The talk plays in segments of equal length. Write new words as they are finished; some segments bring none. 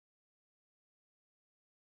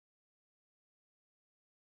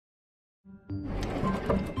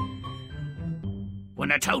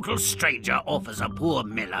When a total stranger offers a poor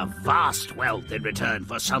miller vast wealth in return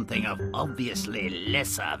for something of obviously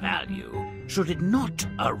lesser value, should it not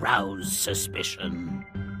arouse suspicion?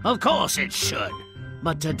 Of course it should.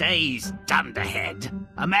 But today's dunderhead,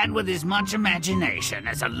 a man with as much imagination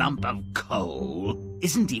as a lump of coal,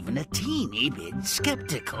 isn't even a teeny bit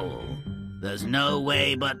skeptical. There's no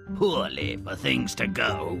way but poorly for things to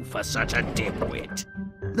go for such a dimwit.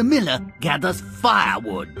 The miller gathers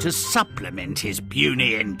firewood to supplement his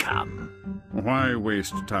puny income. Why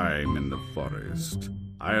waste time in the forest?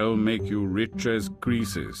 I'll make you rich as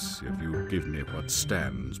Croesus if you give me what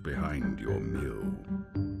stands behind your mill.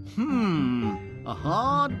 A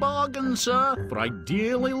hard bargain, sir, for I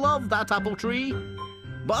dearly love that apple tree.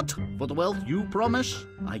 But for the wealth you promise,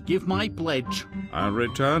 I give my pledge. I'll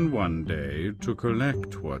return one day to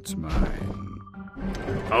collect what's mine.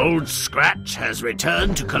 Old Scratch has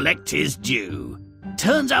returned to collect his due.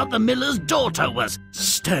 Turns out the miller's daughter was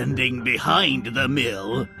standing behind the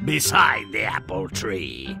mill, beside the apple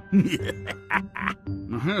tree.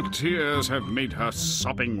 Her tears have made her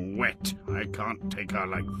sopping wet. I can't take her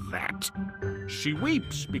like that. She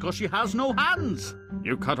weeps because she has no hands.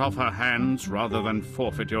 You cut off her hands rather than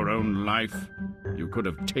forfeit your own life. You could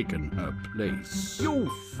have taken her place. You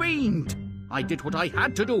fiend! I did what I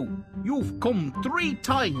had to do. You've come 3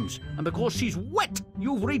 times, and because she's wet,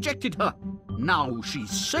 you've rejected her. Now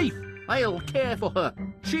she's safe. I'll care for her.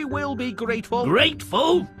 She will be grateful.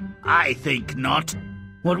 Grateful? I think not.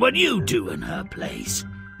 What would you do in her place?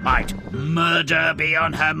 Might murder be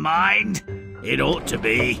on her mind? It ought to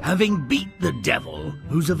be, having beat the devil,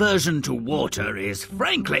 whose aversion to water is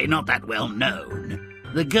frankly not that well known.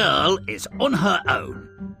 The girl is on her own.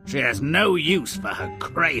 She has no use for her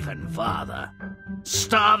craven father.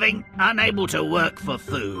 Starving, unable to work for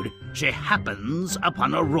food, she happens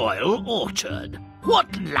upon a royal orchard.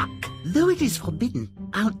 What luck! Though it is forbidden,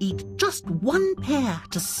 I'll eat just 1 pear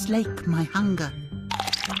to slake my hunger.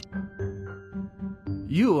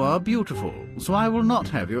 You are beautiful, so I will not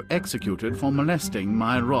have you executed for molesting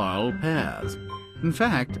my royal pears. In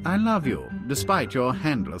fact, I love you, despite your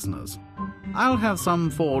handlessness. I'll have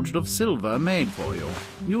some forged of silver made for you.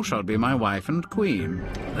 You shall be my wife and queen.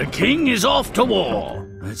 The king is off to war.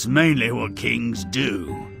 That's mainly what kings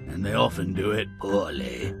do, and they often do it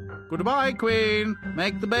poorly. Goodbye, queen.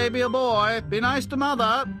 Make the baby a boy. Be nice to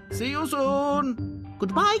mother. See you soon.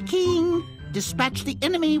 Goodbye, king. Dispatch the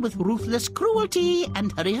enemy with ruthless cruelty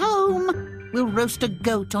and hurry home. We'll roast a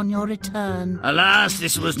goat on your return. Alas,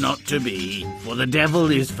 this was not to be, for the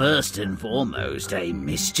devil is first and foremost a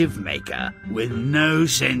mischief maker with no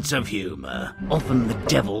sense of humour. Often the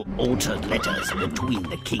devil altered letters between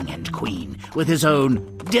the king and queen with his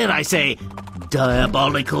own, dare I say,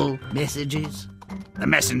 diabolical messages. The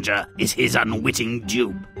messenger is his unwitting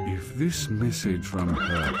dupe. If this message from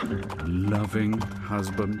her loving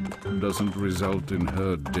husband doesn't result in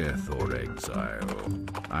her death or exile,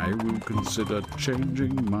 I will consider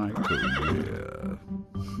changing my career.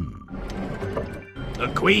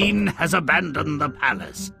 The queen has abandoned the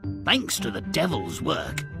palace. Thanks to the devil's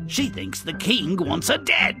work, she thinks the king wants her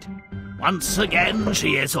dead. Once again,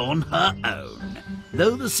 she is on her own,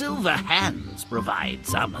 though the silver hands provide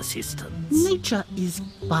some assistance. Nature is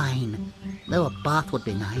fine, though a bath would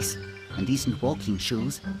be nice, and decent walking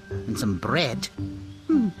shoes, and some bread.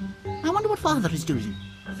 I wonder what father is doing.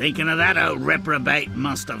 Thinking of that old reprobate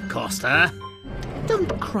must have cost her.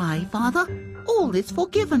 Don't cry, father. All is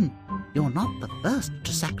forgiven. You're not the first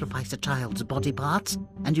to sacrifice a child's body parts,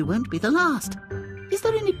 and you won't be the last. Is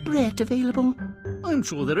there any bread available? I'm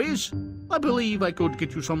sure there is. I believe I could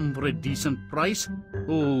get you some for a decent price.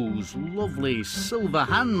 Those lovely silver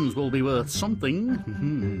hands will be worth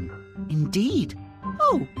something. Indeed.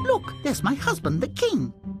 Oh, look, there's my husband, the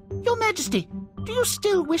king. Your Majesty, do you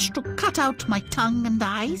still wish to cut out my tongue and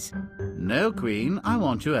eyes? No, Queen, I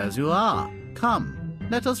want you as you are. Come,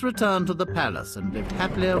 let us return to the palace and live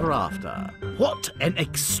happily ever after. What an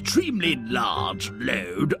extremely large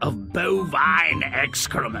load of bovine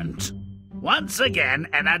excrement. Once again,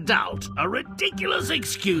 an adult, a ridiculous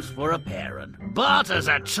excuse for a parent, barters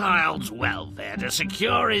a child's welfare to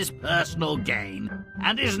secure his personal gain,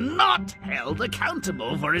 and is not held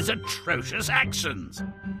accountable for his atrocious actions.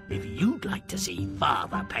 If you'd like to see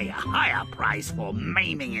father pay a higher price for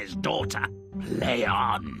maiming his daughter, play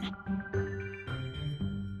on.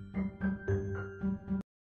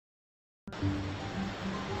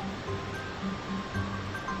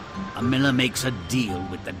 A miller makes a deal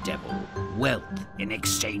with the devil, wealth in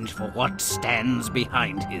exchange for what stands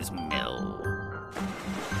behind his mill.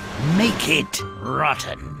 Make it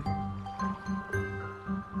rotten.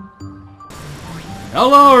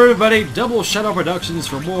 Hello, everybody. Double Shadow Productions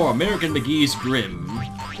for more American McGee's Grimm.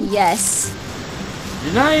 Yes.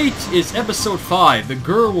 Tonight is episode 5, The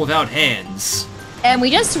Girl Without Hands. And we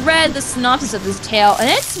just read the synopsis of this tale, and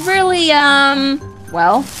it's really,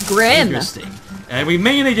 well, grim. Interesting. And we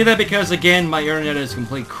mainly did that because, again, my internet is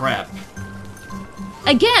complete crap.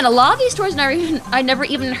 Again, a lot of these stories I never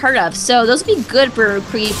even heard of, so those would be good for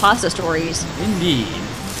creepypasta stories. Indeed.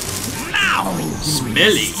 Now,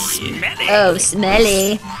 Smelly. Oh,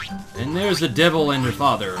 smelly. And there's the devil and her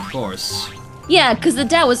father, of course. Yeah, because the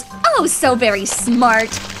dad was oh so very smart.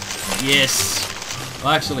 Yes.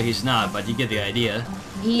 Well, actually, he's not, but you get the idea.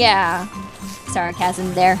 Yeah.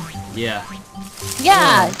 Sarcasm there. Yeah.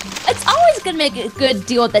 Yeah, it's always gonna make a good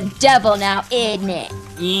deal with the devil now, isn't it?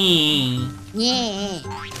 Yeah.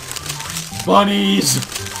 Bunnies!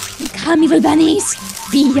 Come, evil bunnies,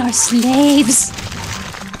 be our slaves.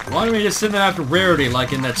 Why don't we just send them after Rarity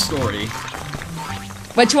like in that story?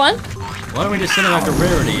 Which one? Why don't we just send them after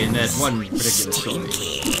Rarity in that one particular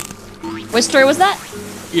story? Which story was that?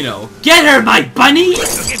 You know, get her, my bunnies!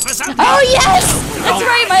 Oh yes! That's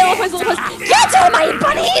right, my little voice. Get her, my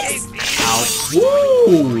bunnies! Ow.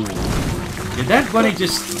 Woo! Did that bunny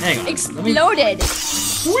just hang on? Exploded.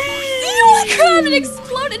 You look at it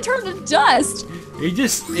explode in terms of dust.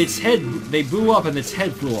 Its head, they blew up and its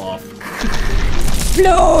head flew off.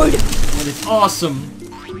 Explode! And it's awesome.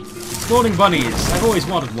 Exploding bunnies. I've always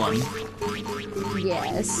wanted one.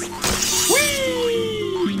 Yes.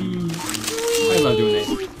 Whee! I love doing it.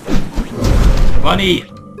 Bunny!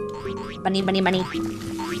 Bunny, bunny, bunny.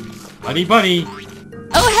 Bunny, bunny!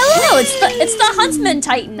 Oh, hello! It's the Huntsman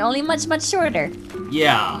Titan, only much shorter.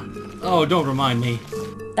 Yeah. Oh, don't remind me.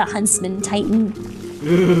 The Huntsman Titan.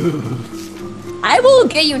 I will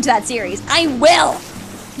get you into that series. I will!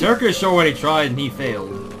 Turkish already tried and he failed.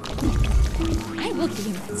 I will get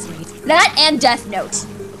you into that series. That and Death Note.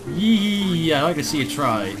 Yee, I'd like to see you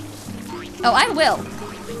try. Oh, I will.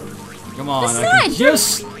 Come on, I Besides, can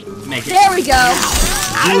just make it. There we go.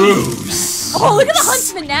 Gross. Oh, look at the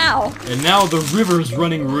Huntsman now. And now the river's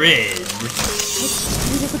running red.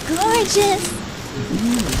 It's gorgeous.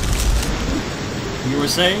 You were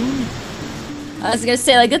saying? I was gonna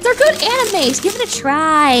say, like, they're good animes. Give it a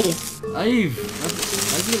try.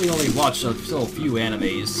 I've really only watched a few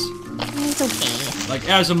animes. It's okay. Like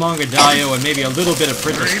Azumanga Daioh and maybe a little bit of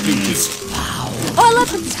Princess Tutu. Oh, I love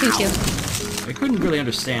Princess Tutu. I couldn't really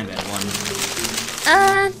understand that one.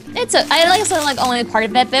 I like only part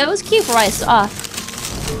of it, but it was cute for what I saw.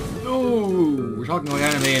 No, we're talking about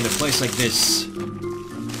anime in a place like this.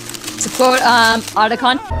 To quote,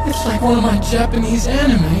 Otacon. It's like one of my Japanese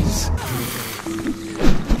animes.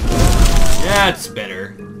 That's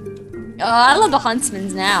better. Oh, I love the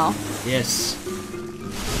Huntsmans now. Yes.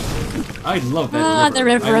 I love that. The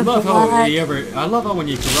river I of love blood. how I love how when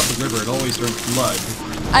you corrupt the river, it always turns blood.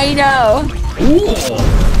 I know. Ooh.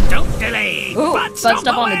 Don't delay. Ooh, but bust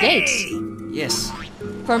up on the away. gates. Yes.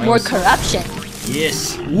 For more corruption.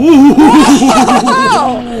 Yes.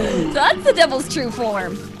 Oh! That's the devil's true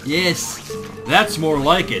form. Yes. That's more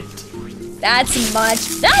like it. That's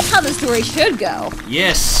how the story should go.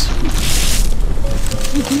 Yes.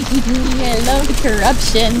 I love the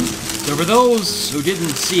corruption. So for those who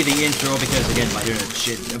didn't see the intro, because again my internet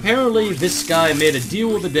shit, apparently this guy made a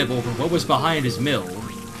deal with the devil for what was behind his mill.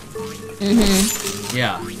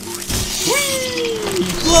 Yeah. Whee!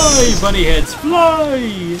 Fly, bunny heads,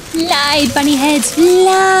 fly! Fly, bunny heads,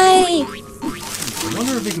 fly! I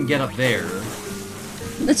wonder if we can get up there.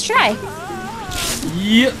 Let's try.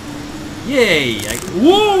 Yep. Yay!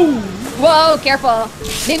 Whoa! Whoa, careful.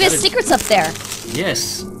 Maybe a That is- secret's up there.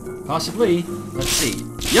 Yes, possibly. Let's see.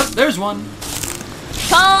 Yep, there's one.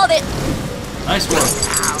 Called it. Nice work.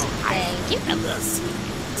 Thank you.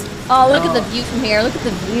 Oh, look at the view from here. Look at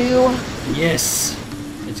the view. Yes,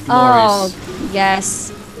 it's glorious. Oh,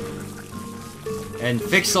 yes. And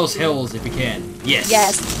fix those hills if you can. Yes.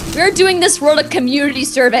 Yes. We're doing this world a community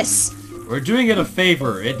service. We're doing it a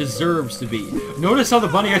favor. It deserves to be. Notice how the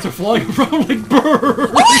bunny heads are flying around like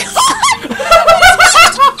birds.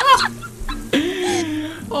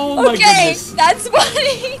 Oh my Okay, goodness. that's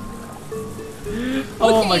funny.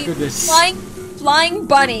 Oh Okay, my goodness. Flying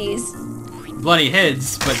bunnies. Bunny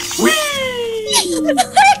heads, but whee! There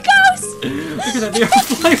it goes. Look at that, they are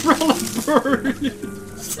flying around like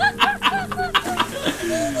birds.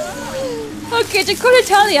 Okay, Dakota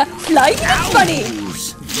Talia, flying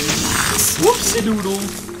bunnies. Whoopsie doodle.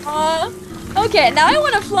 Okay, now I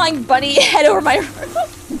want a flying bunny head over my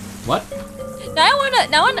roof. What? Now I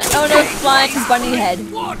want a flying bunny head.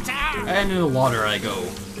 And in the water I go.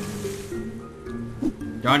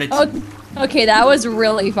 Darn it. Okay, that was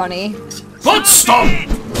really funny. But stop!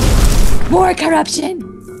 More corruption.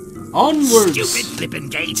 Onwards! Stupid flippin'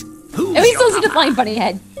 gate. Who's And we your still see the papa? flying bunny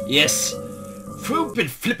head. Yes. Stupid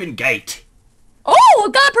flippin' gate. Oh,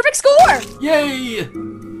 got a perfect score! Yay!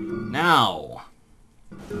 Now.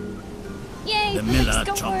 Yay, The perfect miller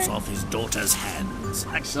score. chops off his daughter's hands.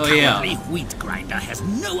 A So, yeah. cowardly wheat grinder has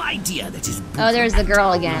no idea that his Oh, there's the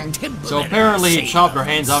girl again. So apparently he chopped her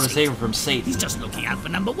hands off to save her from Satan. He's just looking out for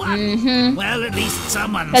number one. Well, at least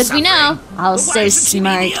someone's Because we suffering. know. I was But so why should she be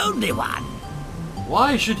smart. the only one?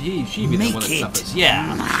 Why should she be the Make one that it suffers?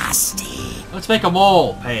 Yeah. nasty. Let's make them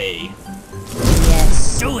all pay.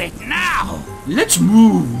 Yes. Do it now. Let's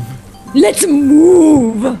move. Let's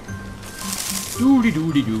move. Doody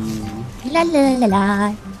doody doo. La la la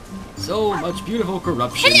la. So much beautiful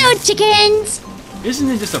corruption. Hello, chickens. Isn't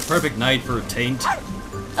it just a perfect night for a taint?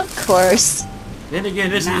 Of course. Then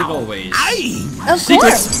again, isn't it always? Of Secret.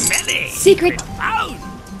 course. Smelly. Secret. Found.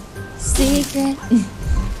 Secret.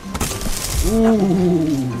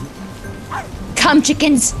 Ooh. Come,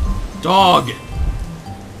 chickens. Dog.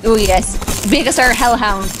 Oh yes. Biggest our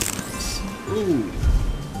hellhound. Ooh.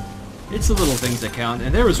 It's the little things that count,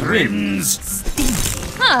 and there is wind.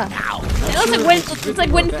 Huh. It looks like it's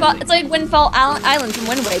like Windfall Island from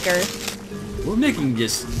Wind Waker. We're making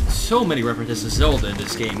just so many references to Zelda in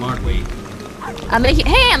this game, aren't we?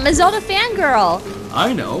 Hey, I'm a Zelda fangirl.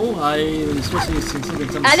 I know. I especially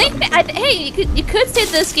considering some. I think. Hey, you could say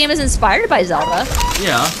this game is inspired by Zelda.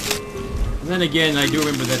 Yeah. Then again, I do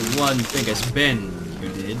remember that one thing as Ben you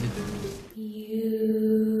did.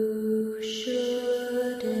 You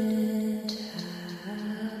shouldn't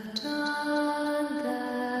have done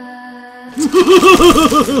that.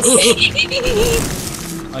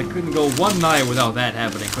 I couldn't go one night without that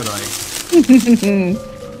happening, could I?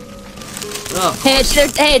 Hey,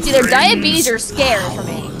 it's either diabetes or scares for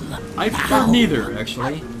me. I prefer neither,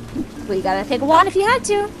 actually. Well, you gotta pick one if you had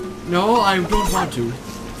to. No, I don't want to.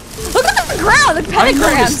 Look at the ground, the I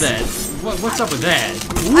pentagrams. noticed that. What's up with that?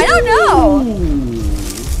 I don't know. Ooh.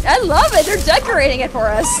 I love it. They're decorating it for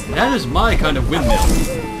us. That is my kind of windmill.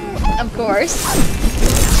 Of course.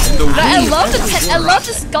 And the But I wind love has I love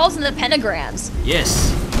the skulls and the pentagrams.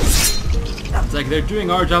 Yes. It's like they're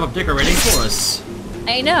doing our job of decorating for us.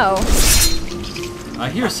 I know. I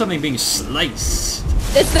hear something being sliced.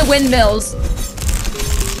 It's the windmills.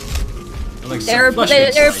 Like They some flesh being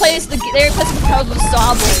replaced sliced. the pedals with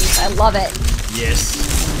saw blades. I love it. Yes.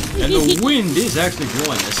 And the wind is actually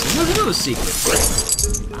blowing us. And there's another secret.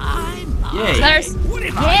 Yay. There's, What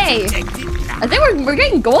have yay! I detected now? I think we're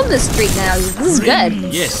getting gold in this streak now. This is good.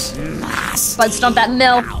 Yes. Bud stomp that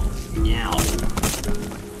mill.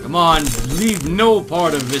 Come on, leave no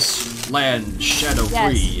part of this land shadow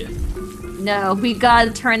free. No, we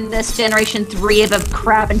gotta turn this Generation 3 of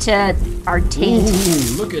crap into our taint.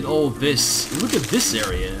 Ooh, look at all this. Look at this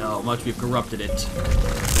area, how much we've corrupted it.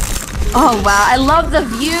 Oh wow, I love the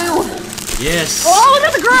view. Yes. Oh, look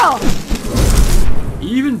at the girl.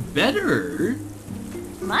 Even better.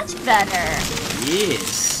 Much better.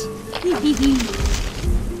 Yes.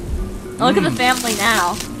 Look at the family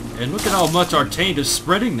now. And look at how much our taint is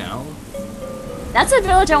spreading now. That's a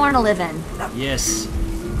village I want to live in. Yes.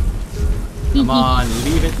 Come on,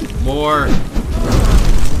 leave it. More.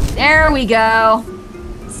 There we go.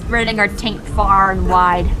 Spreading our taint far and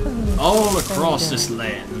wide. All across this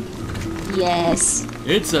land. Yes.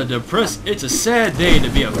 It's a sad day to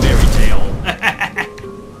be a fairy tale.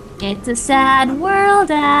 It's a sad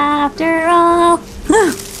world after all.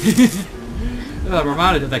 I'm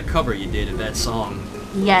reminded of that cover you did of that song.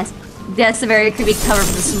 Yes. That's a very creepy cover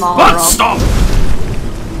for the small But world. stop!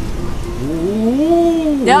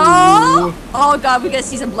 Ooh. No! Oh god, we gotta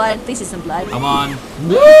see some blood. Please see some blood. Come on.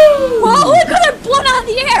 Whoa, look at it blown out in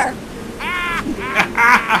the air!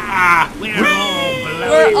 We're all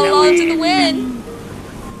We're blowing along to the wind.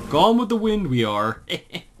 Gone with the wind we are.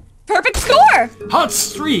 Perfect score! Hot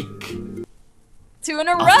streak! 2 in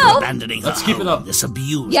a After row. abandoning Let's her keep it home, up. This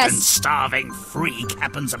abused Yes. and starving freak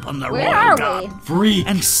happens upon the Where royal are guard we? Freak!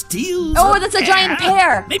 and steals. Oh, that's a giant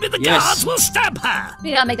pear. Maybe the Yes. guards will stab her.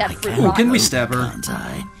 We gotta make that fruit Ooh, rotten. can we stab her? Can't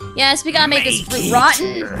I? Yes, we gotta make this fruit it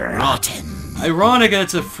rotten. rotten. Ironic that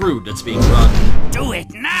it's a fruit that's being rotten. Do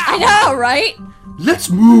it now. I know, right?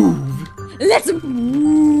 Let's move! Let's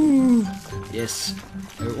move. Yes.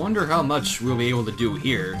 I wonder how much we'll be able to do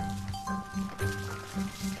here.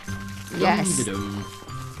 Yes. Dum-de-dum.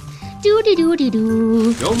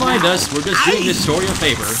 Do-do-do-do-do. Don't mind us, we're just doing this story a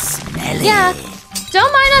favor. Yeah.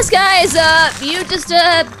 Don't mind us, guys. You just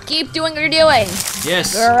keep doing what you're doing.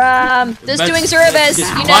 Yes. We're just doing service,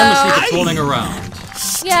 Just you mindlessly know. patrolling around.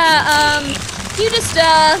 Yeah. You just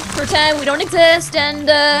pretend we don't exist, and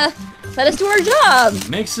Let us do our job.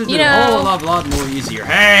 Makes it You a know- whole lot more easier.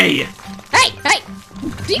 Hey! Hey, hey!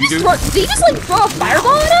 Did you just like throw a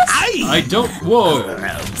fireball at us? I don't. Whoa!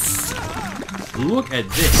 Look at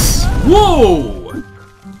this. Whoa!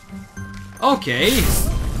 Okay.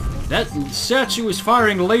 That statue is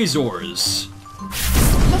firing lasers.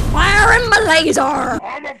 Firing my laser!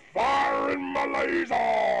 I'm a firing my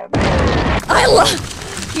laser! I love.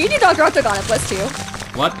 You do Dr. Octagonopus too.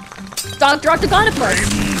 What? Dr. Octagonopus.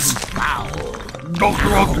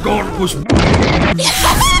 Dr. Octagonopus.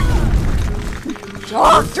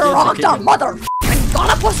 Dr. Octa motherfucking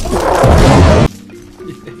Gonopus.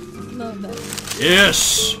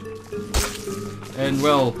 Yes. And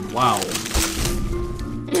well, wow.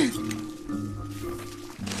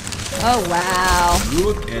 Oh wow.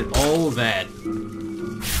 Look at all that.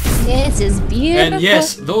 This is beautiful. And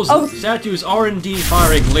yes, those statues are indeed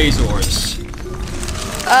firing lasers.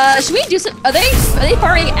 Should we do some? Are they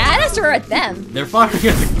firing at us or at them? They're firing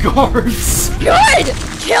at the guards. Good!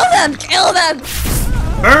 Kill them! Kill them!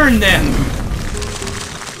 Burn them.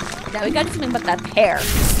 Now we gotta do something about that pair.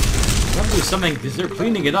 Gotta do something because they're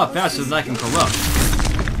cleaning it up faster than I can corrupt.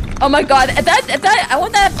 Oh my god, if that, I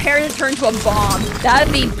want that pair to turn to a bomb.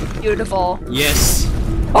 That'd be beautiful. Yes.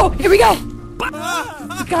 Oh, here we go! We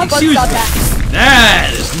gotta Excuse stop me. that.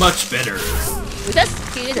 That is much better. Do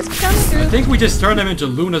this, coming through. I think we just turned him into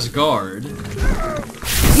Luna's guard.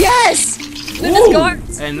 Yes! Luna's Ooh,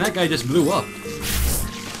 guards. and that guy just blew up.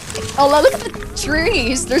 Oh, look at the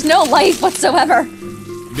trees. There's no life whatsoever.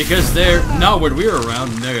 Because they're not when we're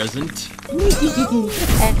around, there isn't.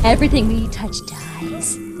 Everything we touch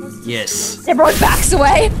dies. Yes. Everyone backs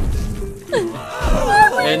away.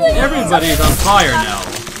 And everybody's on fire now.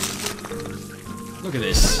 Look at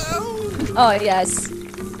this. Oh, yes.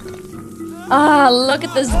 Ah, look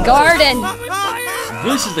at this garden.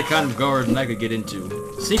 This is the kind of garden I could get into.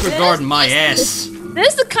 Secret garden, my ass. This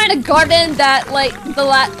is the kind of garden that, like,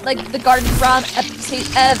 the garden from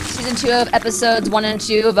season 2 of episodes 1 and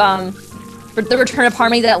 2 of, The Return of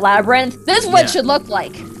Harmony, that labyrinth. This is what it should look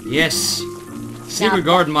like. Yes. Secret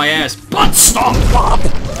garden, my ass. Butt stomp!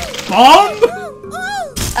 Bomb?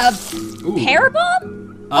 Pear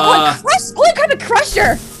bomb? Oh, it kind of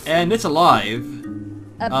crusher! And it's alive.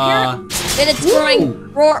 And it's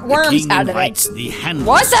throwing worms out of it.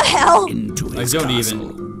 What the hell? Into I his don't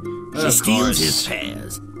castle. even. She Of steals course. his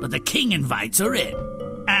pears, but the king invites her in,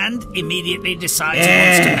 and immediately decides he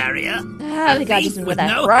wants to marry her. Ah, we gotta do Thief something with with that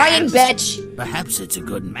no crying hands. bitch. Perhaps it's a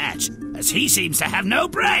good match, as he seems to have no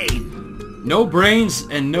brain. No brains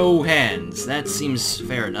and no hands. That seems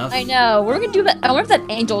fair enough. I know. We're gonna do that. I wonder if that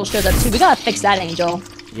angel shows up too. We gotta fix that angel.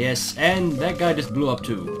 Yes, and that guy just blew up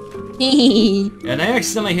too. Hehehe. And I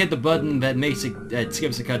accidentally hit the button that makes it that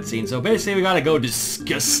skips a cutscene. So basically, we gotta go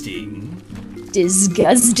disgusting.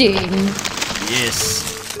 Disgusting. Yes.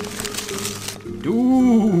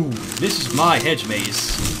 Ooh, this is my hedge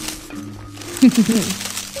maze.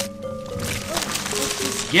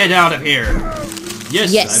 Get out of here.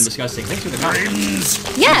 Yes, Yes. I'm disgusting. Thanks for the compliment.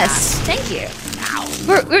 Yes, thank you.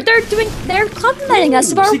 They're complimenting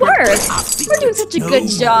us of our work. We're doing such a good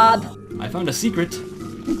job. I found a secret.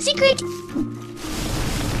 Secret.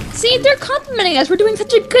 See, they're complimenting us. We're doing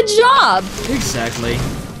such a good job. Exactly.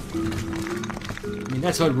 I mean,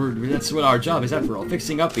 that's what our job is after all,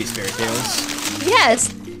 fixing up these fairy tales.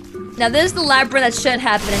 Yes. Now this is the labyrinth that should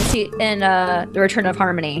happen in The Return of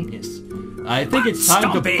Harmony. Yes. I think it's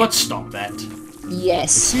time to butt stomp that.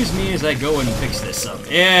 Yes. Excuse me as I go and fix this up.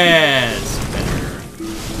 Yes, better.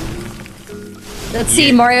 Let's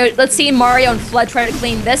see Mario and Flood try to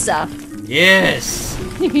clean this up. Yes.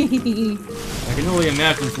 I can only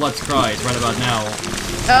imagine Flood's cries right about now.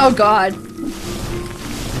 Oh god.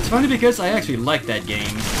 It's funny because I actually like that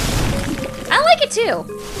game. I like it too.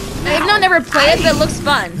 I've never played it, but it looks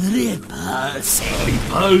fun.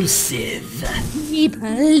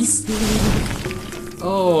 Repulsive.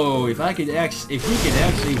 Oh, if we could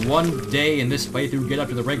actually one day in this playthrough get up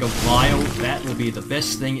to the rank of vile, that will be the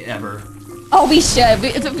best thing ever. Oh, we should.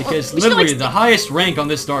 Because we should, literally the highest rank on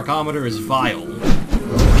this Darkometer is vile.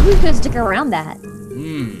 We could stick around that.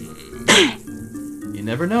 You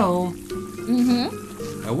never know.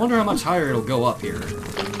 I wonder how much higher it'll go up here.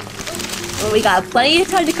 Well, we got plenty of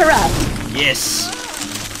time to corrupt. Yes.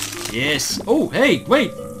 Yes. Oh, hey,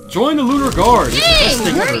 wait. Join the Lunar Guard. It's the best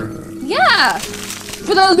thing ever. Yeah.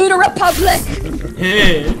 For the Lunar Republic.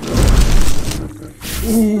 Hey.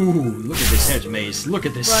 Ooh, look at this hedge maze. Look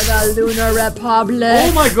at this. For the Lunar Republic.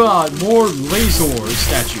 Oh my god, more Lazor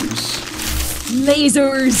statues.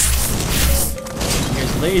 Lasers.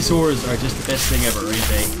 Because Lazors are just the best thing ever, ain't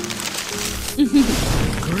they?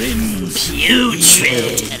 Grimm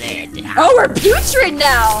putrid. Oh, we're putrid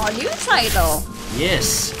now. A new title.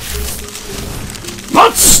 Yes.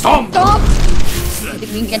 Butt stomp! Stomp. Think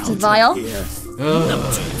we can get to the vial?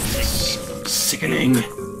 Sickening.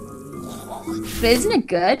 But isn't it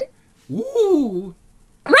good? Ooh.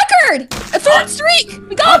 Record! A third streak!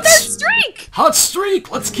 We got a third streak! Hot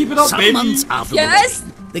streak! Let's keep it up, Some baby! months after Yes!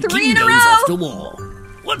 the 3 king in a goes row! off to war.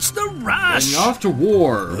 What's the rush? And off to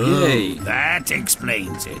war. Yay. That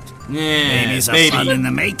explains it. Yeah, Babies are baby. fun in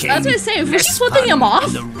the making. I was gonna say, was she less flipping him fun off?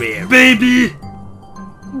 in the rear. Baby!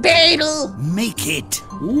 Baby! Make it.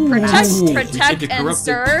 Ooh. Protect and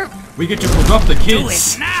serve. We get to corrupt the Do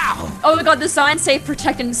kids. it now. Oh my god, the signs say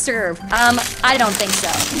protect and serve. I don't think so.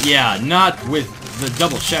 Yeah, not with the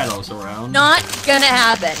double shadows around. Not gonna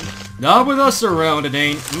happen. Not with us around, it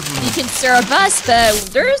ain't. Mm-mm. You can serve us, but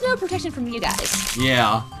there is no protection from you guys.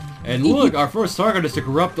 Yeah. And look, our first target is to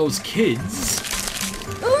corrupt those kids.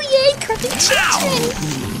 Oh yay, corrupting children!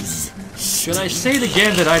 Should I say it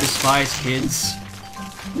again that I despise kids?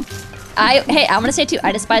 Hey, I wanna say too,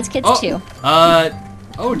 I despise kids too.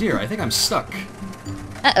 Oh dear, I think I'm stuck.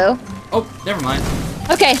 Uh-oh. Oh, never mind.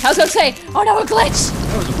 Okay, I was gonna say, oh no, a glitch!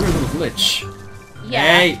 That was a weird little glitch. Yeah.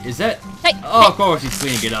 Hey, is that... Hey, Oh, of course he's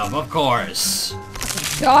cleaning it up, of course.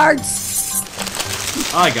 guards!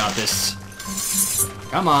 I got this.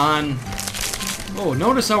 Come on. Oh,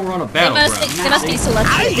 notice how we're on a They battleground. must be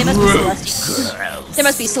Celestia. They must be Celestia. They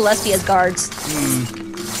must be Celestia's guards.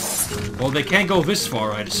 Well, they can't go this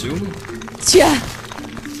far, I'd assume. Yeah.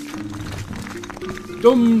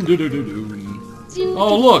 Dum doo doo doo doo.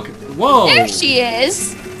 Oh, look! Whoa! There she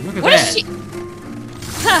is. Look at What that. is she?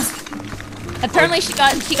 Huh. Apparently she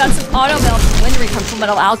got some auto mail from Winry from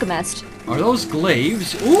Metal Alchemist. Are those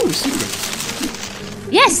glaives? Ooh, secret.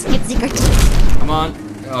 Yes, it's secret. Come on.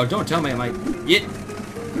 Oh, don't tell me I might. Yeah.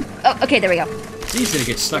 Oh, okay, there we go. It's easy to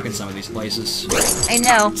get stuck in some of these places. I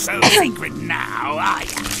know. So secret now, are ya?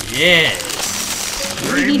 Yes.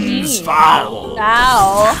 Grimm's foul.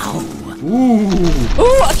 Wow. Ooh.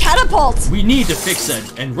 Ooh, a catapult. We need to fix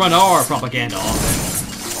it and run our propaganda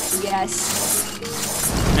off Yes. it.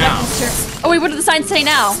 Now, Oh wait, what do the signs say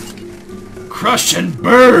now? crush and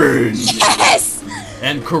burn! Yes.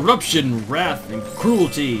 And corruption, wrath, and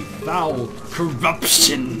cruelty, foul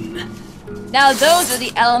corruption. Now those are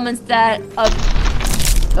the elements that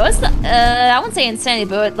what's the I wouldn't say insanity,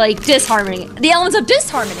 but like disharmony. The elements of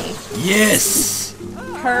disharmony. Yes.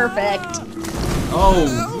 Perfect. Oh,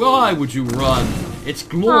 why would you run? It's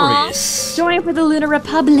glorious. Join for the Lunar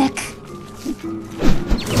Republic.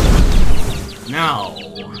 Now,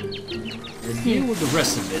 deal with the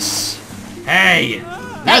rest of this. Hey,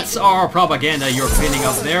 that's our propaganda you're pinning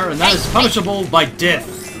up there, and that is punishable by death.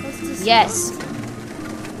 Yes.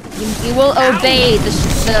 You will obey the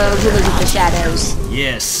rulers of the shadows.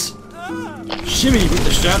 Yes. Shimmy with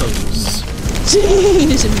the shadows. Shimmy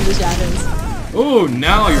with the shadows. Oh,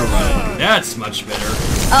 now you're running. That's much better.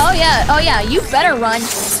 Oh yeah, you better run.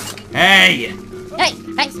 Hey! Hey.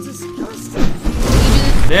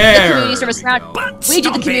 There! The community service around. We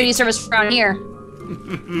do the community service around here. I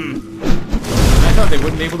thought they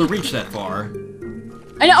wouldn't be able to reach that far.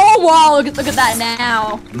 I know. Oh wow, look at that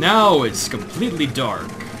now. Now it's completely dark.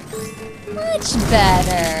 Much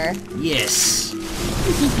better. Yes.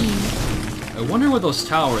 I wonder what those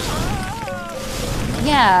towers are.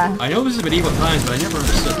 Yeah. I know this is medieval times, but I never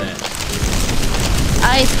understood that.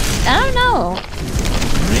 I don't know.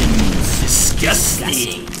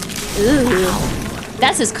 Disgusting. Ooh.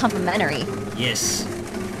 That's his complimentary. Yes.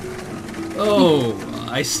 Oh,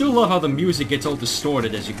 I still love how the music gets all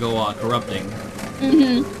distorted as you go on corrupting.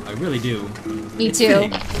 Mm-hmm. I really do. Me It's too.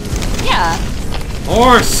 fitting. Yeah.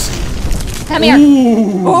 Horse! Come here.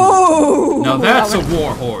 Ooh! Ooh. Now that's a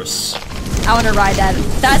war horse. I want to ride that.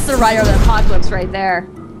 That's the rider of the apocalypse right there.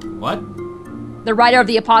 What? The rider of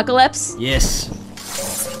the apocalypse. Yes.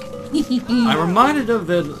 I'm reminded of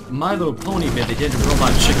the My Little Pony bit they did in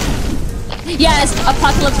Robot Chicken. Yes,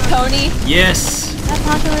 apocalypse pony. Yes.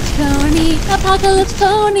 Apocalypse pony. Apocalypse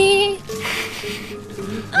pony.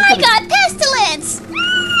 I got pestilence.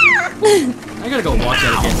 I gotta go watch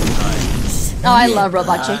that again sometime. Oh, I love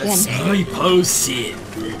Robot Chicken. Repulsive.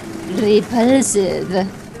 Repulsive.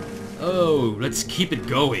 Oh, let's keep it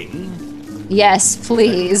going. Yes,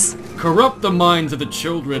 please. Corrupt the minds of the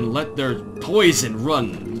children, let their poison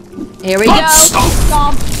run. Here we go.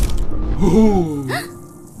 Stomp. Ooh.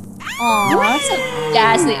 Aw, that's so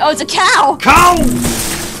ghastly. Oh, it's a cow. Cow!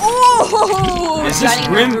 Oh! Is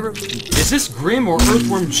this Grimm or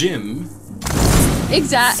Earthworm Jim?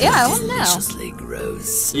 Exactly. Yeah, I don't know. Deliciously gross.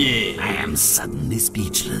 news. Yeah. I am suddenly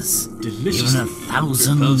speechless. Delicious. Even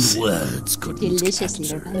 1,000 words couldn't Deliciously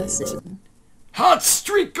capture it. repulsive. Hot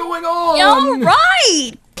streak going on! All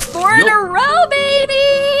right! 4 in a row,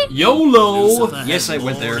 baby! YOLO! Lucifer Yes, I has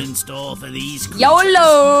went more there. in store for these creatures.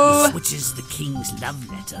 YOLO! Which is the king's love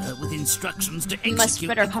letter with instructions to We must execute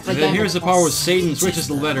spread our the propaganda. And then here's the power of Satan switches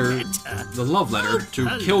the letter, the love letter,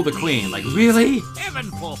 to kill the queen. Like, really? Heaven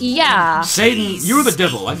forbid. Yeah. Satan, you're the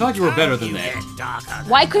devil. I thought you were better than You that. get darker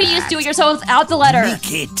Why than couldn't you just do it that. yourself without the letter?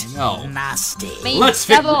 Wicked, No. nasty. I mean, Let's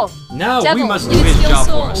fix devil. Now Devil, we must you do his steal job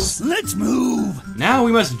for souls. us. Let's move. Now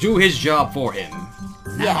we must do his job for him.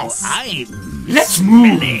 Now Yes. I'm Let's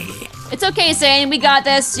move. smelly. It's okay, Satan. We got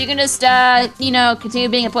this. You can just, continue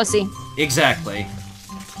being a pussy. Exactly.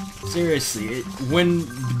 Seriously, when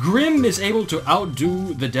Grimm is able to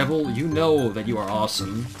outdo the devil, you know that you are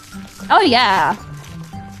awesome. Oh, yeah.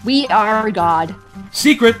 We are God.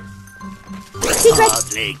 Secret! Secret.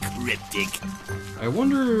 Hardly cryptic. I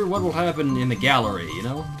wonder what will happen in the gallery, you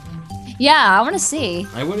know? Yeah, I want to see.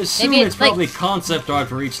 I would assume Maybe it's it's like- probably concept art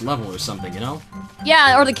for each level or something, you know?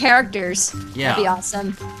 Yeah, or the characters. Yeah. That'd be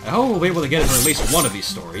awesome. I hope we'll be able to get it for at least one of these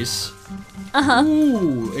stories. Uh-huh.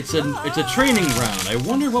 Ooh, it's a training ground. I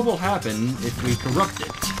wonder what will happen if we corrupt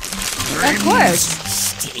it. Of course.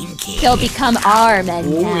 Stinky. He'll become our men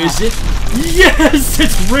Oh, now. is it? Yes!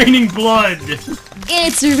 It's raining blood!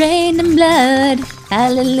 It's raining blood.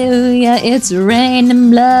 Hallelujah. It's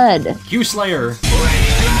raining blood. Q Slayer.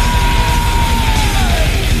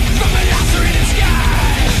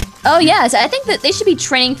 Oh, yes. I think that they should be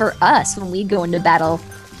training for us when we go into battle.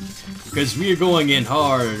 Because we are going in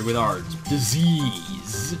hard with our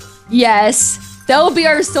disease. Yes. They'll be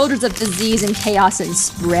our soldiers of disease and chaos and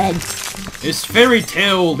spread. This fairy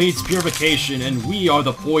tale needs purification, and we are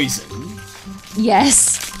the poison.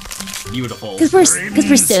 Yes. Beautiful. Because we're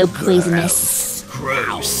so poisonous.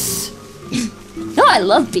 Gross. Oh, I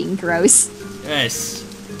love being gross. Yes.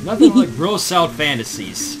 Nothing like gross out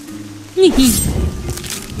fantasies.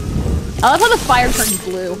 I love how the fire turns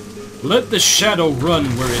blue. Let the shadow run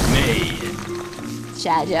where it may.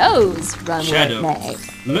 Shadows run Shadow. where it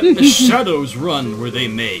may. Let the shadows run where they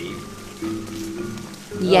may.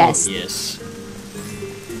 Yes. Oh, yes.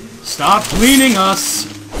 Stop cleaning us.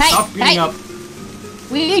 Hey, Stop cleaning hey. up.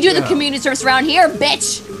 We do the Yeah. community service around here,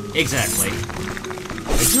 bitch. Exactly.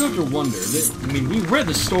 I do have to wonder. I mean, we read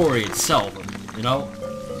the story itself, you know?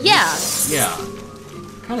 Yeah. Yeah.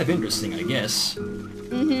 Kind of interesting, I guess.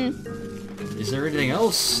 Mm-hmm. Is there anything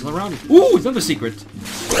else around? Ooh, another secret.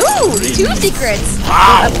 Ooh, 2 secrets.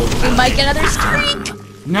 Wow! We might get another streak.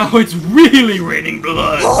 Now it's really raining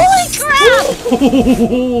blood. Holy crap!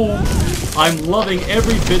 I'm loving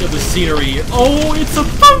every bit of the scenery. Oh, it's a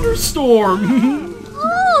thunderstorm!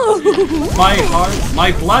 Oh.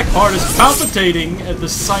 My black heart is palpitating at the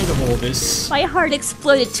sight of all this. My heart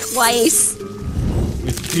exploded twice.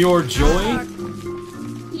 With pure joy.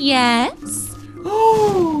 Yes.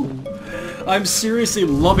 Oh, I'm seriously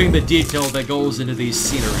loving the detail that goes into these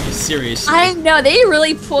sceneries. Seriously. I know, they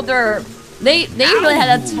really pulled their... They really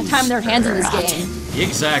had a time in their hands in this game.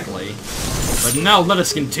 Exactly. But now let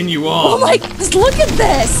us continue on. Oh my... Just look at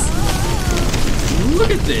this! Look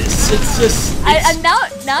at this. It's just... Now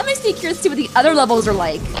it makes me curious to see what the other levels are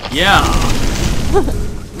like. Yeah.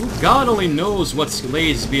 God only knows what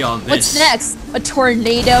lays beyond this. What's next? A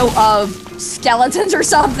tornado of skeletons or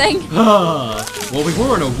something? Well, we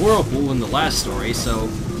were in a whirlpool in the last story, so...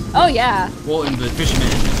 Oh, yeah. Well, in the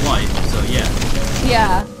Fisherman's Wife, so yeah.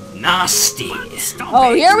 Yeah. Nasty.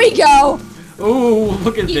 Oh, here we go! Oh,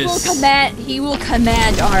 look at He this. will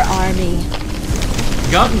command our army.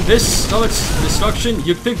 Gotten this much destruction,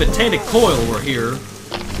 you'd think the Tannic Coil were here.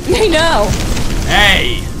 I know.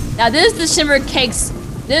 Hey! Now this is the Shimmer Cakes.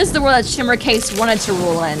 This is the world that Shimmer Cakes wanted to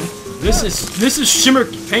rule in. This is Shimmer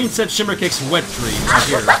Paint Set Shimmer Cake's wet dream right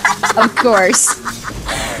here. Of course.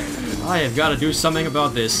 I have got to do something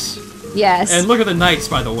about this. Yes. And look at the knights,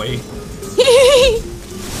 by the way.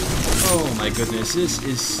 Oh my goodness, this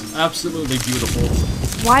is absolutely beautiful.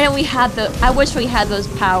 Why don't we have the? I wish we had those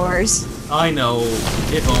powers. I know,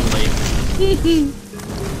 if only.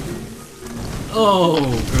 Oh,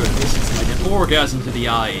 good. This is like an orgasm to the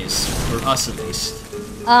eyes, for us at least.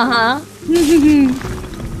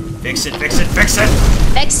 Fix it, fix it, fix it!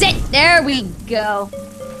 Fix it. There we go.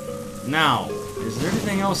 Now, is there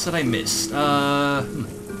anything else that I missed? No,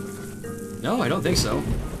 I don't think so.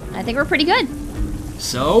 I think we're pretty good.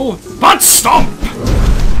 So, butt stomp!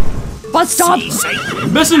 Butt stomp.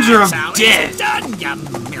 Messenger of death! Done, you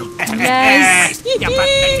milk. Yes. You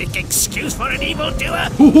pathetic excuse for an evildoer.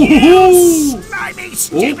 Ooh. Slimy,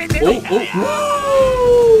 stupid Oh, little...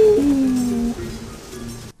 oh,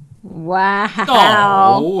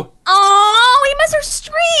 Wow. Oh, we missed our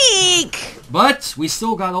streak. But we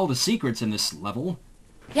still got all the secrets in this level.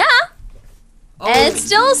 Yeah. Oh. And it's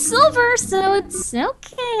still silver, so it's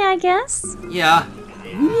okay, I guess. Yeah.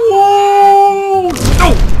 Whoa!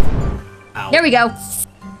 No! Ow. There we go.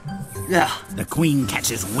 Yeah. The Queen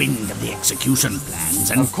catches wind of the execution plans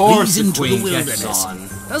and Of course flees the into Queen the catches wilderness.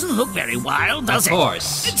 on. Doesn't look very wild, does it? Of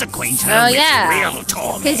course. It's acquaint Oh, her with yeah. real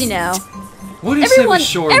torment. Because, you know, What do you say with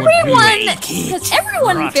Shore would be? because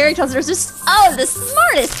everyone in fairy tales are just, the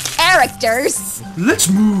smartest characters. Let's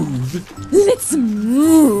move. Let's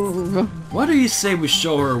move. What do you say we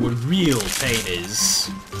show her what real pain is?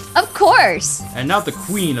 Of course. And not the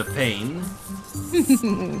Queen of Pain.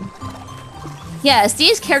 Yes,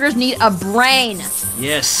 these characters need a brain.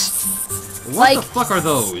 Yes. What Like- the fuck are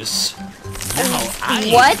those?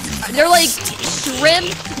 What? They're like shrimp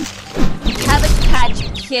Cabbage Patch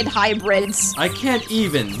Kid hybrids. I can't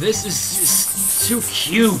even. This is just too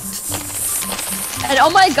cute. And oh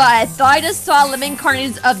my god, I thought I just saw living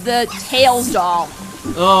carnage of the Tails doll.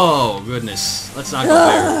 Oh, goodness. Let's not go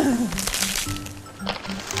there.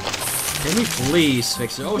 Can we please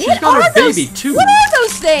fix it? Oh, she's got her baby too. What are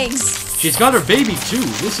those things? She's got her baby too.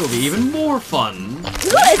 This will be even more fun.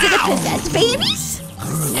 What, is it a possessed baby?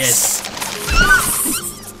 Yes.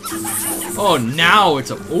 Oh, now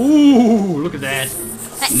it's a. Ooh, look at that.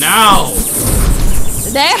 Now.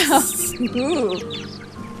 There. Ooh.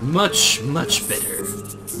 Much, much better.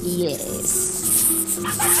 Yes.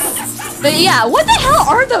 But yeah, what the hell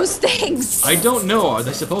are those things? I don't know. Are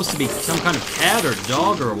they supposed to be some kind of cat or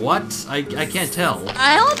dog or what? I can't tell.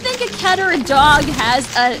 I don't think a cat or a dog has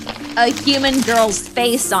a human girl's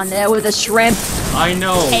face on there with a shrimp. I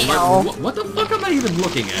know. Tail. What the fuck am I even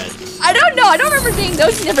looking at? I don't know. I don't remember seeing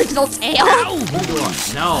those in the original tail.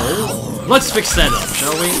 No. Let's fix that up,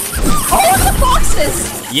 shall we? Oh, look at the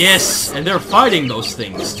boxes! Yes, and they're fighting those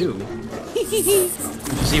things too.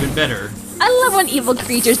 Which is even better. I love when evil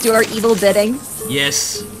creatures do our evil bidding.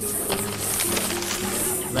 Yes.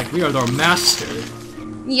 Like we are their master.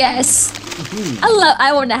 Yes.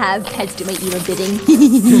 I want to have pets do my evil bidding.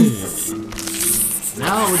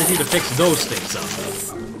 Now we just need to fix those things up.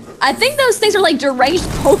 I think those things are like deranged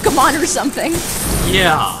Pokemon or something.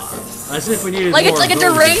 Yeah. As if we needed Like more it's like a of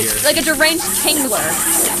those in deranged, here. like a deranged Kingler.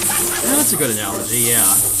 Yeah, that's a good analogy,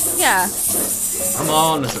 yeah. Yeah. Come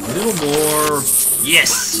on, just a little more. Yes!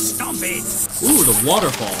 Stop it! Ooh, the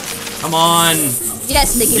waterfall. Come on.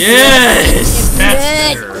 Yes, Nicky. Yes!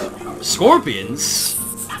 That's Good. better. Scorpions?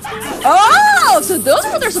 Oh, so those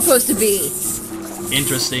are what they're supposed to be.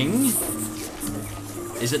 Interesting.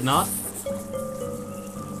 Is it not?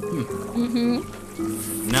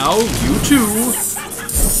 Now, you too.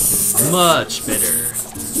 Much better.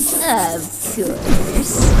 Of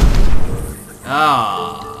course.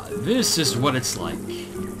 Ah, this is what it's like.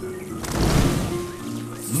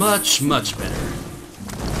 Much, much better.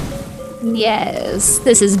 Yes,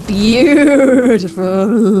 this is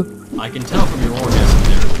beautiful. I can tell from your orgasm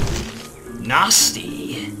there.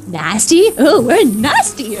 Nasty. Nasty? Oh, we're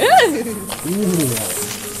nasty. Ooh.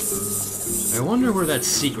 I wonder where that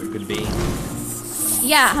secret could be.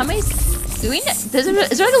 Yeah, how many? Do we? Is there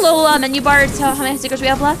like a little menu bar to tell how many stickers we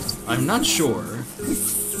have left? I'm not sure.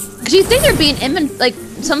 Because you think there'd be an like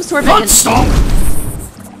some sort of Butt stomp!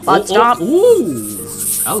 Butt stomp? Ooh!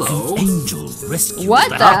 Hello. Angel rescues What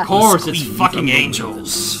the the- Of course, it's Queen fucking from the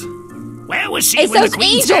angels. Where was she It's when the those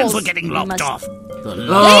Queen's angels. hands were getting lopped Must- off? The They're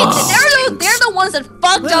last the ones that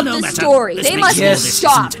fucked Well, up no this matter. story. Let's They make must sure be this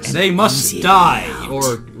stopped. isn't They must Easy die, out.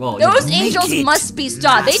 or, well, Those Make angels it must be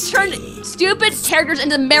stopped. They nasty. turned stupid characters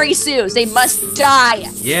into Mary Sue's. They must die.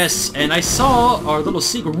 yes, and I saw our little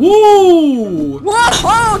secret. Woo!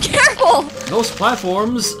 Whoa! Careful! Those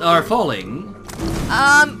platforms are falling.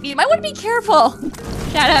 You might want to be careful,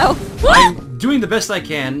 Shadow. I'm doing the best I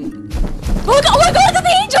can. Oh my god, look at the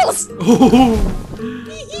angels!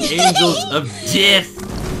 Angels of death.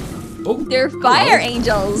 Oh, They're fire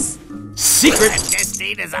angels. secret.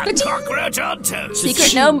 Destined as a cockroach on toast.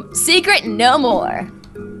 Secret no more.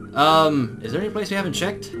 Is there any place we haven't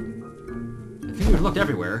checked? I think we've looked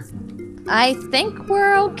everywhere. I think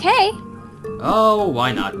we're okay. Oh,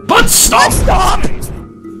 why not? Butt stomp!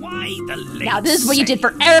 Why the late Now this is what you did for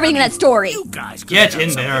saving? everything in that story. You guys could Get have in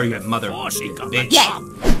done there, something you mother before she got bitch. the Yeah. job.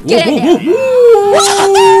 Get in there.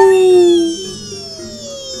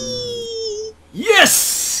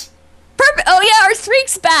 Yes! Perfect. Oh yeah, our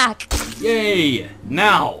streak's back. Yay!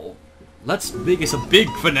 Now, let's make us a big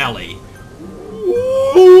finale.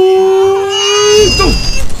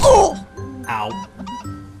 Oh, Ow.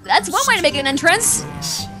 that's one way to make an entrance.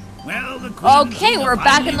 Well, the Queen and Okay, King we're are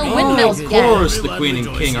back in the finally windmills gone. Of again. course, the Everyone Queen and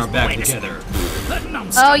King are rejoices. back Wait a together. second. The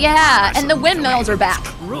non-stop Oh yeah, and the person windmills are back.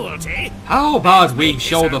 Cruelty. How about we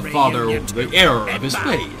show the father the error of his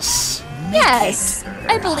ways? Yes,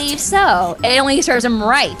 I believe so. It only serves him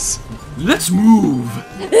right. Let's move.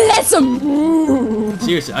 Let's move.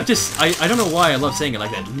 Seriously, I don't know why I love saying it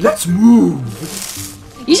like that. Let's move.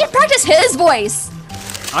 You should practice his voice.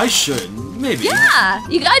 I should, maybe. Yeah,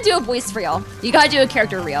 you gotta do a voice reel. You gotta do a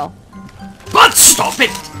character reel. But stop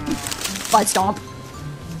it! Butt stomp.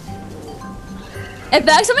 In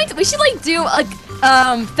fact, we should like do like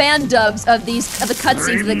fan dubs of the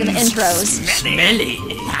cutscenes like in the intros. Smelly.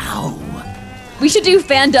 Now. We should do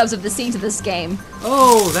fan dubs of the scenes of this game.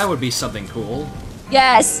 Oh, that would be something cool.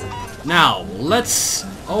 Yes. Now, let's...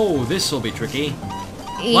 Oh, this will be tricky.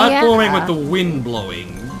 Platforming with the wind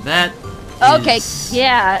blowing. That Okay, is...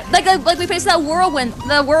 yeah. Like we faced that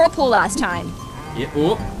whirlpool last time. Yeah,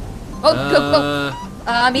 oh. Oh,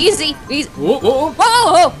 go. Easy. Whoa, whoa, whoa.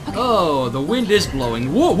 Whoa. Okay. Oh, the wind is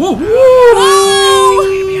blowing. Whoa, whoa, whoa.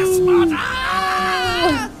 Give me a spot.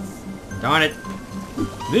 Ah! Darn it.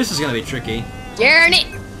 This is gonna be tricky. Darn it.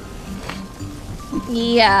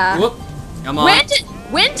 Yeah. Whoop. Come on.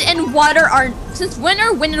 Wind and water are wind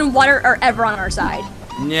and water are ever on our side.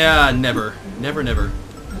 Yeah, never. Never.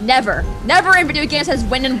 Never in video games has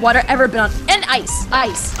wind and water ever been on. And ice.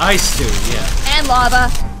 Ice too, yeah. And lava.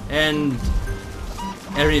 And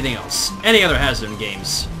everything else. Any other hazard in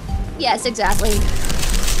games. Yes, exactly.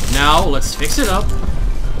 Now, let's fix it up.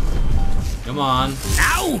 Come on.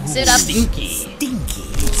 Ow! Sit up. Stinky. Stinky.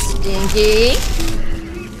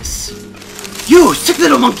 Yes. You sick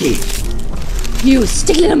little monkey! You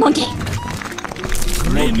sticky little monkey.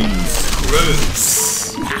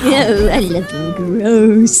 Gross. Oh, I love you.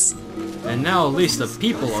 Gross. And now at least the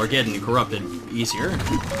people are getting corrupted easier.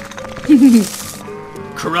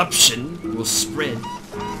 Corruption will spread.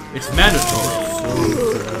 It's mandatory.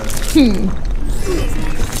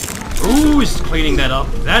 Who's cleaning that up?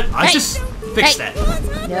 I Hey. just fixed Hey.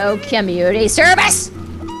 that. No community service.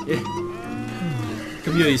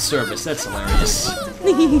 Community service, that's hilarious.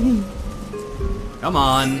 Come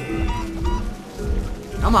on.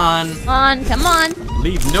 Come on. Come on.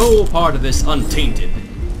 Leave no part of this untainted.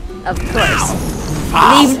 Of course.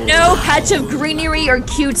 Leave no patch of greenery or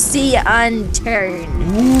cutesy unturned.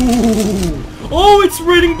 Ooh. Oh, it's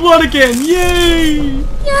raining blood again! Yay!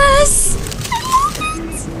 Yes.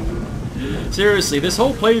 Seriously, this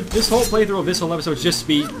whole playthrough of this whole episode is just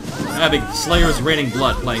be having Slayer's Raining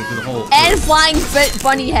Blood playing through the whole. And flying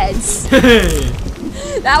bunny heads.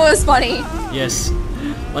 That was funny. Yes.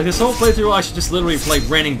 Like this whole playthrough, I should just literally play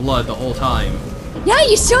Raining Blood the whole time. Yeah,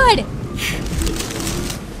 you should.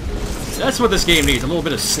 That's what this game needs, a little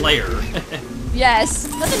bit of Slayer. Yes.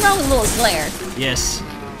 Nothing wrong with Little Slayer. Yes.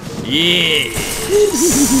 Yes.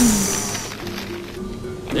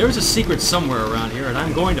 There's a secret somewhere around here, and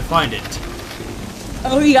I'm going to find it.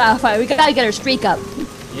 Oh, we gotta get our streak up.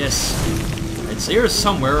 Yes. It's here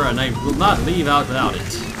somewhere, and I will not leave out without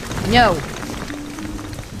it. No.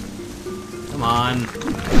 Come on.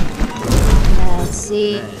 Let's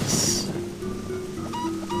see. Yes.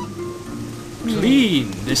 Clean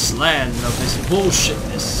this land of this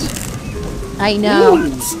bullshitness. I know.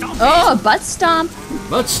 Stop Oh, butt stomp.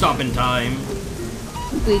 But stopping time.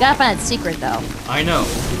 We gotta find that secret though. I know.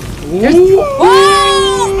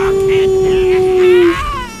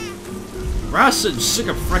 Racid, sick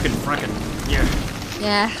of frickin'. Yeah.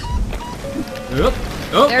 Yeah. Yep.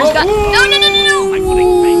 Oh, There's oh, got.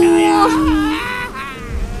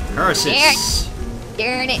 No. Curses.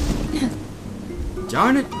 Darn it.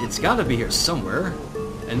 Darn it, it's gotta be here somewhere.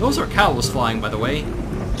 And those are cows flying, by the way.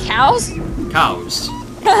 Cows? Cows.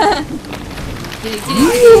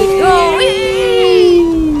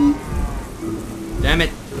 Damn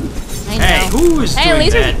it. I know. Hey, who is Hey, doing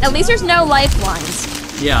that? at least there's no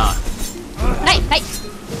lifelines. Yeah. Hey.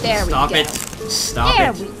 There Stop we go. it. Stop There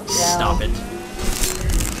it. we go. Stop it.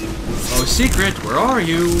 Oh, secret, where are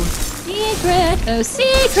you? Secret. Oh,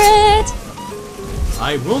 secret.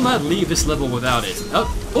 I will not leave this level without it.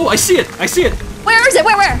 Oh, I see it. I see it. Where is it?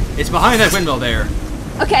 Where? It's behind that window there.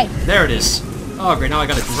 Okay. There it is. Oh, great. Now I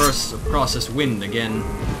gotta traverse across this wind again.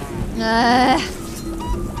 At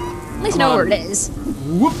least Come know on. where it is.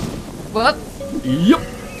 Whoop. Whoop. Yep.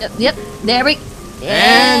 Yep. There we.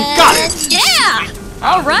 And got it. Yeah.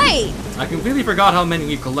 All right. I completely forgot how many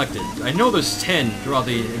we collected. I know there's 10 throughout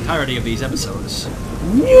the entirety of these episodes.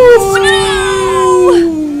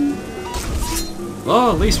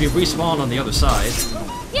 Well, at least we respawned on the other side.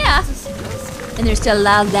 Yeah. And there's still a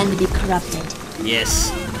lot of land to be corrupted.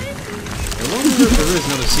 Yes. I wonder if there is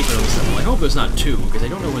another secret on this level. I hope there's not 2, because I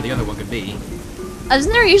don't know where the other one could be.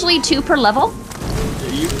 Isn't there usually 2 per level?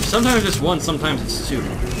 Sometimes it's 1, sometimes it's 2.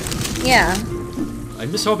 Yeah.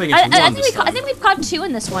 I'm just hoping it's 1 this time. I think we've caught 2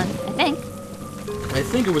 in this one. I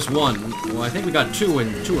think it was 1. Well, I think we got 2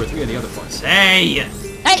 in 2 or 3 of the other parts. Hey!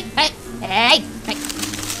 Hey!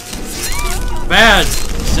 Bad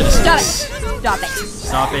citizens. Stop it!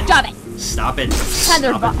 Stop it. Stop it! Stop it. And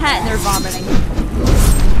they're vomiting.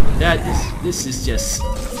 This is just...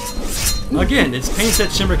 Again, it's Pain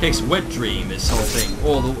Set Shimmercake's wet dream, this whole thing.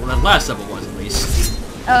 Or that last level was, at least.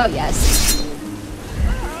 Oh, yes.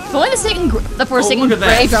 If only the Forsaken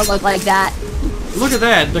Graveyard looked like that. Look at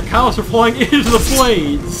that! The cows are flying into the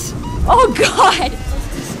blades! Oh, God!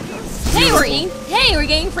 Hey, we're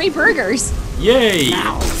getting free burgers. Yay!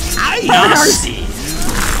 Nasty.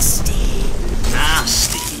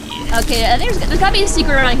 Okay, I think there's gotta be a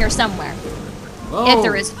secret around here somewhere. Oh, If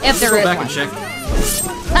there is go back one. and check.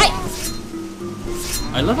 Hey!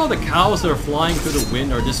 I love how the cows that are flying through the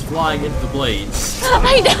wind are just flying into the blades.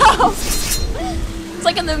 I know! It's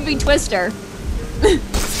like in the movie Twister.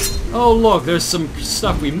 Oh look, there's some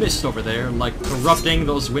stuff we missed over there, like corrupting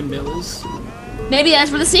those windmills. Maybe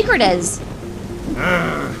that's where the secret is.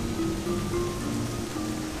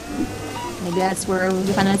 Maybe that's where we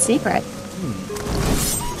find that secret.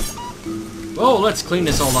 Oh, let's clean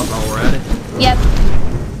this all up while we're at it. Yep.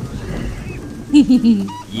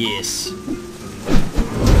 Yes.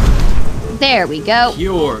 There we go.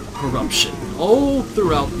 Pure corruption all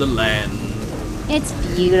throughout the land. It's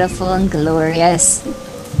beautiful and glorious.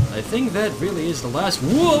 I think that really is the last.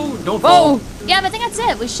 Whoa! Don't fall. Whoa! Yeah, but I think that's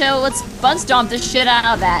it. Let's bun stomp the shit out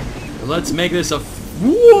of that. Let's make this a.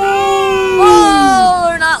 Whoa!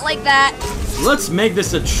 Whoa! Not like that. Let's make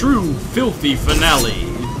this a true filthy finale.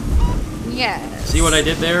 Yes. See what I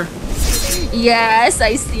did there? Yes,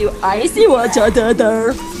 I see what you did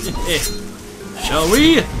there. Shall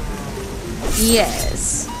we?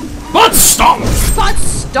 Yes. Butt stomp! Butt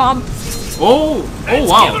stomp! Oh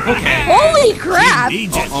wow, okay. Holy crap!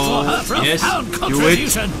 Needs it for her Yes, profound do it.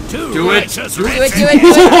 contribution to Do it. righteous Do it, rhythm. do it, do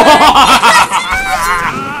it!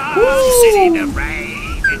 Sit in the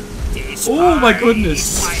rain. Oh my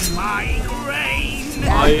goodness.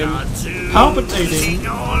 I am palpitating.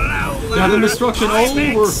 Now the destruction all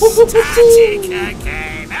over.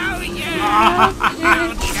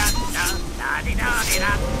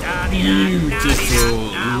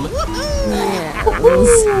 Beautiful.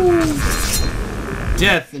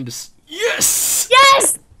 Death and yes!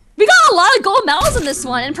 Yes! We got a lot of gold medals in this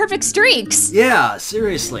one and perfect streaks. Yeah,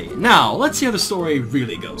 seriously. Now, let's see how the story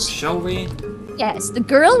really goes, shall we? Yes, the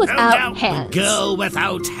girl No without doubt hands. the girl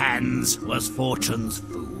without hands was Fortune's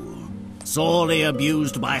fool, sorely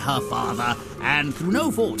abused by her father, and through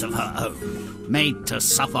no fault of her own, made to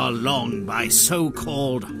suffer long by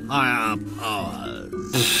so-called higher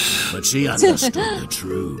powers. But she understood the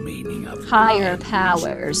true meaning of Higher life.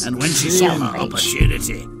 powers. And when she saw her Right.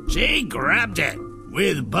 opportunity, she grabbed it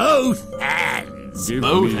with both hands. Give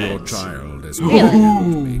Both me your hands. child as Really?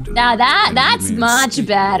 well. Now that's much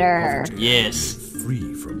better. Yes.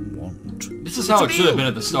 Free from want. This is how it should have been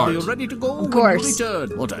at the start. You're ready to go. Of course.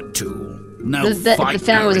 Return. What a tool. No The fight,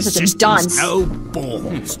 family no was such a resistance, dunce. no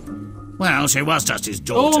balls. Well, she was just his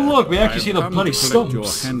daughter. Oh look, we actually see the Come bloody to collect your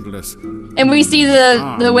stumps. handless And we see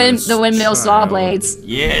the windmill saw child. blades.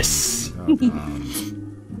 Yes.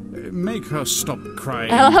 Make her stop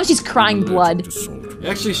crying. I love how she's crying blood. To salt.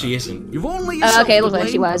 Actually, she isn't. You've only Oh, yourself okay, to looked like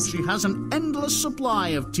she blame. was. She has an endless supply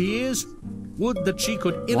of tears. Would that she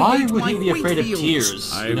could Why irrigate would my he be afraid of wheat fields.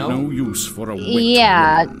 tears? I've You know? no use for a wet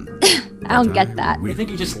Yeah. woman. I don't get that. I think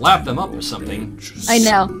he just lapped them up or something. I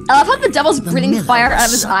know. I love how the devil's breathing Miller fire was out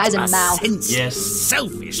of his eyes and such a mouth. senseless, Yes.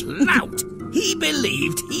 selfish lout. He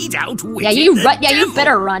believed he'd outwitted Yeah, you the run. Yeah, you devil.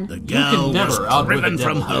 better run. The girl never was outwit the driven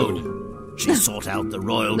from devil, home. She sought out the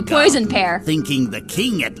royal The poison garden, pear. thinking the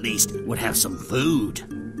king at least would have some food.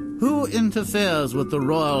 Who interferes with the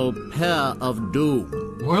royal pair of doom?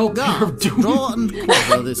 Royal Pair of Doom. Draw and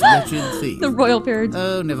quarter this wretched thief. The royal period.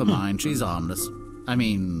 Oh, never mind. She's harmless. I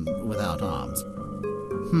mean, without arms.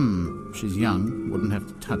 She's young, wouldn't have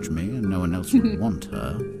to touch me, and no one else would want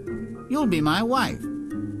her. You'll be my wife.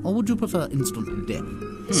 Or would you prefer instant death?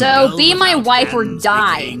 So be my Without wife or hands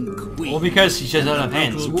die. became queen. Well, because she doesn't have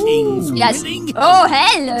hands. Mortal kings Yes. willing. Oh,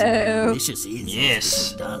 hello. Vicious is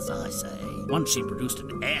Yes. does I say. Once she produced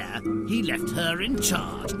an heir, he left her in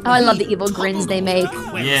charge. Oh, I love the evil grins they make.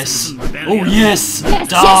 Yes. Oh, yes.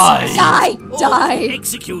 Die. Yes, die.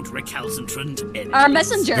 Execute recalcitrant enemies. Our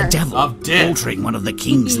messenger. The devil, Of death. altering one of the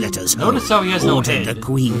king's letters. Notice how he has no ordered head. the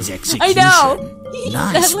queen's execution. I know. Nice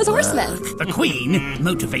The Headless work. Horseman. The queen,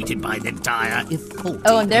 motivated by the dire, if faulty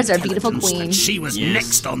Oh, and there's our beautiful intelligence queen. that she was Yes.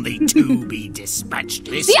 next on the to-be-dispatched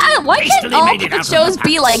list. See, why can't hastily all made it puppet out of the shows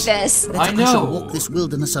be palace. like this? Better I shall know. walk this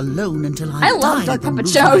wilderness alone until I I love die dark than puppet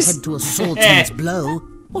lose shows. my head to a swordsman's blow.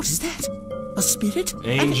 What is that? A spirit?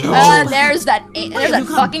 Angel. There's that Where there's have that you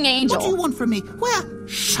come? fucking What do you angel. want from me? Where?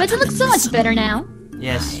 But it looks so much better now.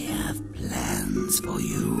 Yes. I have plans for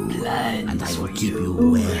you. And I will keep you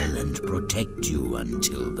well and protect you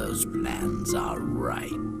until those plans are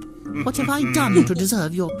ripe. What have I done to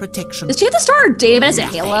deserve your protection? Does she have to start her David as a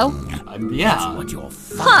Halo? Yeah. What your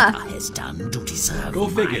father has done to deserve Go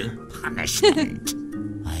my figure. punishment.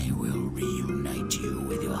 I will reunite you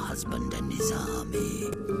with your husband and his army.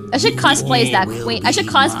 I should cosplay as that Will queen. I should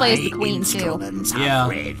be cosplay as the my queen too. instruments of Yeah.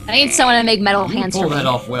 revenge. I need someone to make metal hands for Pull me. that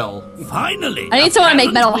off well. Finally, I need a someone to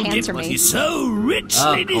make parent metal will hands get for what me. he so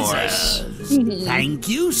richly Of course. deserves. Thank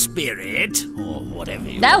you, spirit, or whatever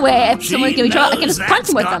you That are. way, if someone give me trouble, I can Knows just punch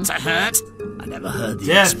him with that's them. got to hurt. I never heard the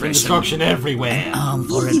Death and expression destruction everywhere. arm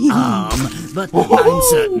for an arm, but I'm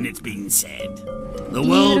certain it's been said. The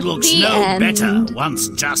world looks The no end. better once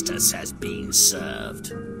justice has been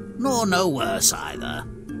served. Nor no worse either.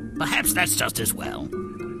 Perhaps that's just as well.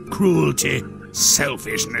 Cruelty,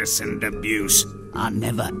 selfishness, and abuse are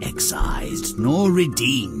never excised nor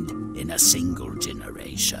redeemed in a single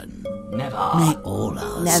generation. Never. May all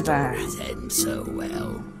our Never. stories end so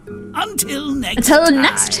well. Until next Until time.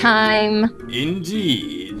 next time.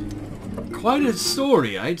 Indeed. Quite a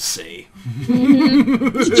story, I'd say. And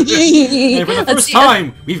And for the first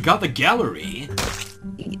time, we've got the gallery.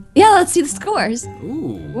 Yeah, let's see the scores.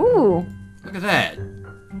 Ooh. Ooh. Look at that.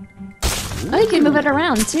 Oh, you can move it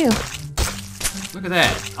around too. Look at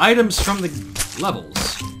that. Items from the levels.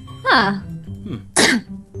 Huh.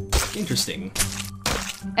 Interesting.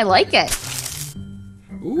 I like it.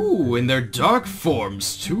 Ooh, and they're dark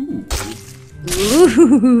forms too.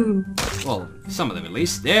 Ooh. Well, some of them at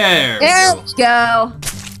least. There we There go. we go.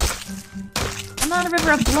 I'm on a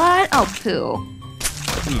river of blood. Oh, poo.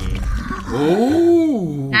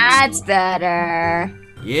 Ooh. That's better.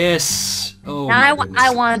 Yes. Oh, Now my I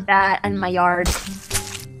goodness. want that in my yard.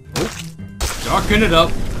 Darken it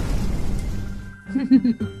up. I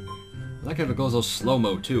like how it goes all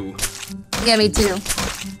slow-mo too. Yeah, me too.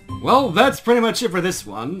 Well, that's pretty much it for this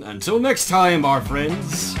one. Until next time, our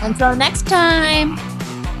friends. Until next time.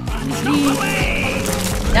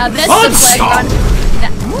 Now this Punch is the playground.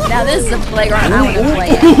 Now this is the playground I want to play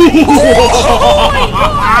at.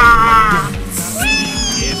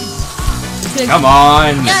 Come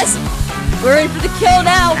on. Yes! We're in for the kill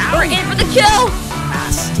now! We're in for the kill!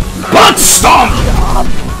 Butt stomp!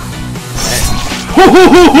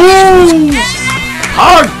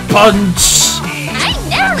 Hard punch! I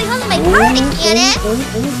narrowly hung my party cannon.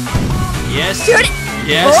 Yes. Shoot it!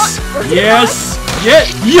 Yes. Oh, Yes.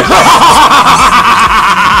 Yes. Yeah.